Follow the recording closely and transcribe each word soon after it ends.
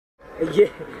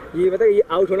ये बता ये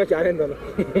आउट होना चाह रहे हैं दोनों.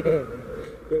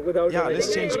 Yeah, let's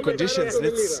change the conditions.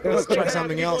 Let's try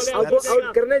something else. That's out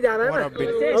करने जा रहा है what I've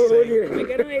been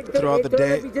saying throughout the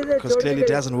day, because clearly it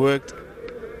hasn't worked.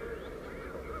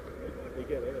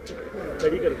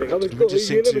 It'll be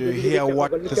interesting to hear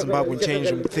what the Zimbabwean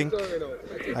change room think,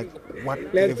 like what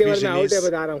their vision is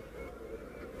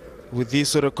with these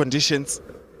sort of conditions.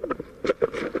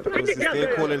 Because it's their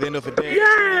call at the end of the day.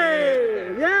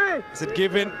 Is it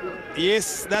given?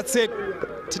 Yes, that's it.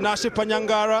 Tinashe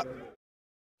Panyangara.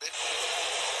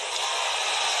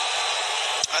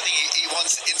 I think he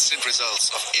wants instant results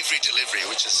of every delivery,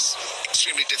 which is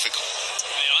extremely difficult.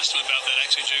 I asked him about that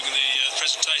actually during the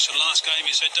presentation last game.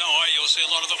 He said, don't worry, you'll see a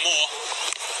lot of it more.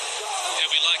 He'll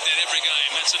be like that every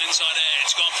game. That's an inside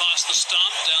edge. Gone past the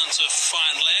stump, down to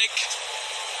fine leg.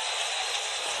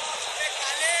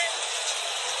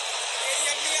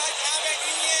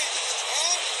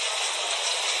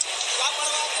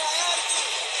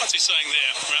 What's he saying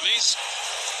there, Rameez?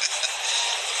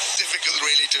 Difficult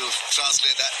really to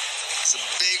translate that. It's a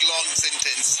big long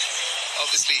sentence.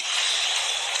 Obviously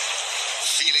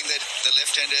feeling that the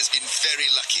left-hander has been very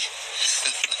lucky.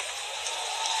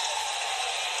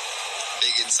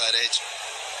 Big inside edge.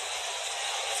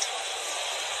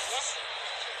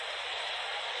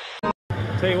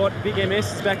 Tell you what, Big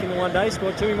MS is back in the one-day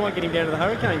squad too. We might get him down to the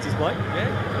Hurricanes this bloke.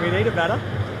 Yeah. We need a batter.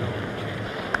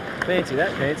 Fancy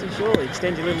that, fancy, surely.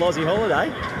 Extend your little Aussie holiday.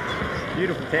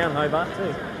 Beautiful town, Hobart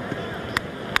too.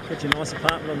 Get your nice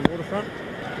apartment on the waterfront.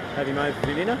 Have him over for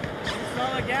dinner.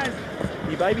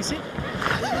 You babysit?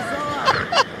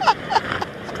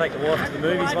 Take the wife to the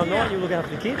movies one night, you look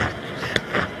after the kids.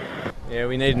 Yeah,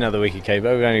 we need another wicket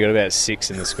keeper. We've only got about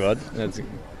 6 in the squad. That's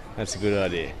a good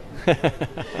idea.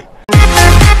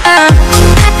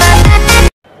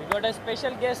 We got a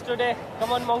special guest today.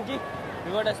 Come on, monkey.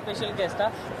 We got a special guest,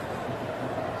 huh?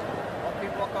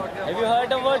 Have you heard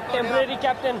the word temporary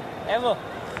captain ever?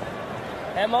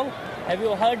 Hey, Monk? Have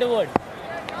you heard the word?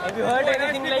 Have you heard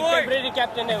anything like temporary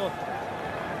captain ever?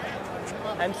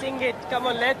 I'm seeing it. Come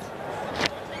on, let's.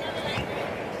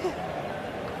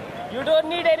 You don't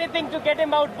need anything to get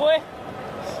him out, boy.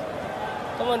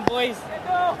 Come on, boys.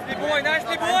 Nicely boy,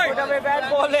 nicely boy. Put away bad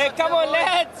ball. Come on,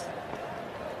 let's.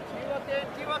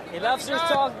 He loves to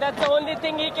talk. That's the only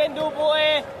thing he can do,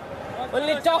 boy.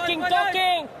 Only talking.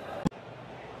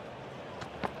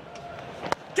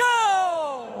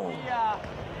 Go! Yeah.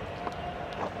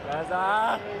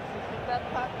 Gaza.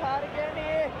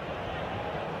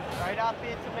 Right up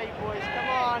into me, boys. Come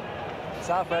on.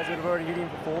 Sarfraz would have already hit him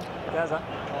before. Gaza.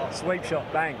 Sweep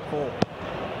shot, bang, 4.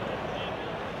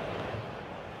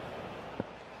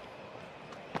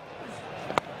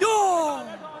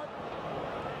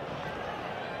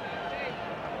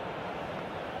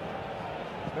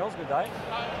 Smells good, Dave.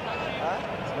 Huh?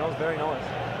 Smells very nice.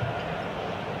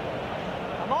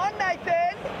 Come on,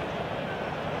 Nathan.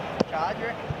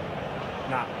 Charger.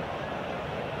 Nah.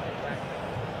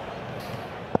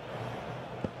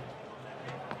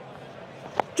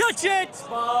 Catch it!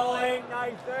 Bowling,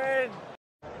 Nathan.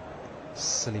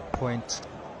 Silly point.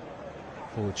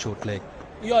 Forward short leg.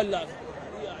 Ya Allah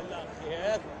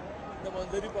khair.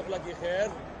 Namandari pakla ki khair.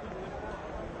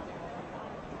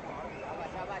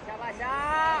 शाबाश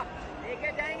लेके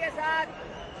जाएंगे साथ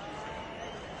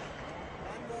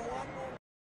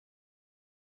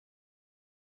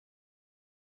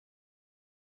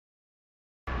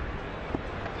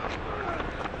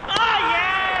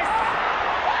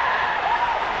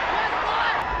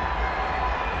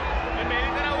मेरी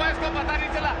तरह हुआ इसको पता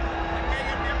नहीं चला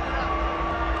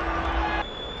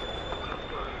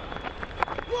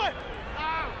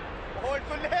होल्ड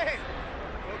खुले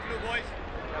बॉयज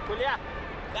खुलिया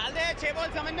डाल दे 6 बॉल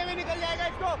समझने में निकल जाएगा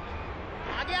इसको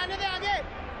आगे आने दे आगे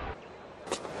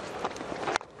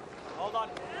होल्ड ऑन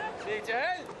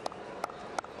चल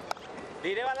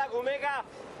धीरे वाला घूमेगा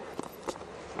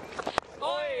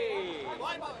ओए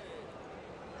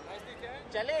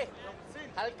चले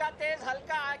हल्का तेज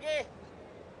हल्का आगे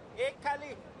एक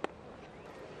खाली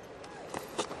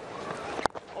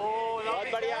ओ बहुत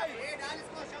बढ़िया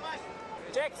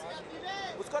चेक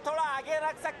उसको थोड़ा आगे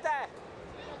रख सकता है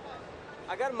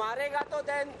अगर मारेगा तो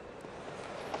देन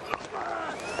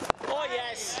ओ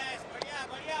यस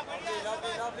बढ़िया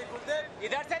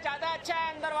इधर से ज्यादा अच्छा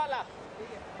है अंदर वाला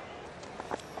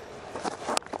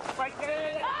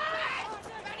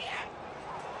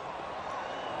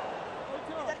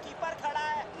इधर कीपर खड़ा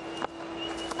है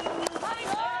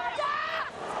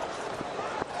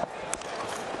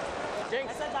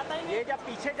ये जब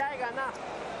पीछे जाएगा ना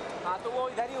हाँ तो वो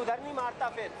इधर ही उधर नहीं मारता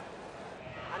फिर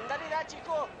अंदर ही रहा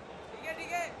चीको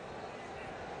ठीक है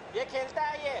ये खेलता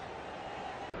है ये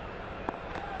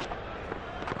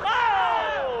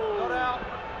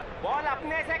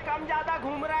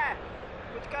घूम रहा है,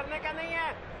 कुछ करने का नहीं है।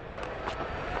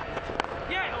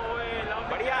 ये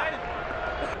बढ़िया।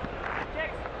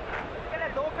 इसके लिए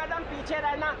 2 कदम पीछे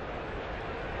रहना,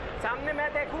 सामने मैं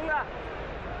देखूंगा।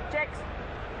 चेक्स,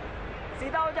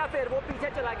 सीधा हो जा, फिर वो पीछे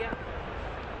चला गया।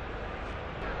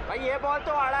 भाई ये बॉल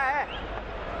तो आड़ा है,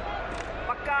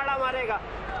 पक्का आड़ा मारेगा।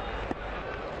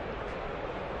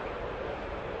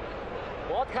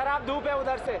 बहुत खराब धूप है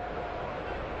उधर से।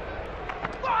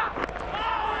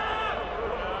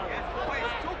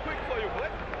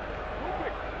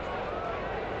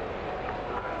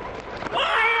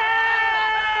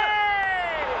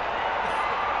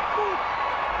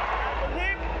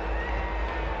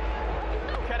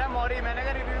 मैंने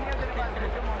कहा रिव्यू नहीं तेरे पास।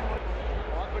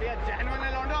 बहुत बढ़िया, जेन्युइन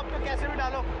है लौंडो, अब तो कैसे भी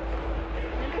डालो।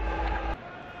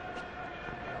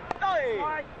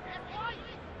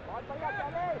 बहुत बढ़िया,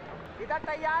 चले इधर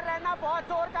तैयार रहना, बहुत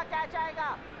जोर का कैच आएगा,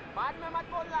 बाद में मत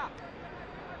बोलना।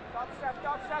 टॉप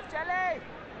स्टेप चले।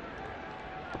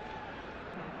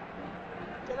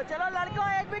 चलो चलो लड़कों,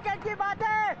 1 विकेट की बात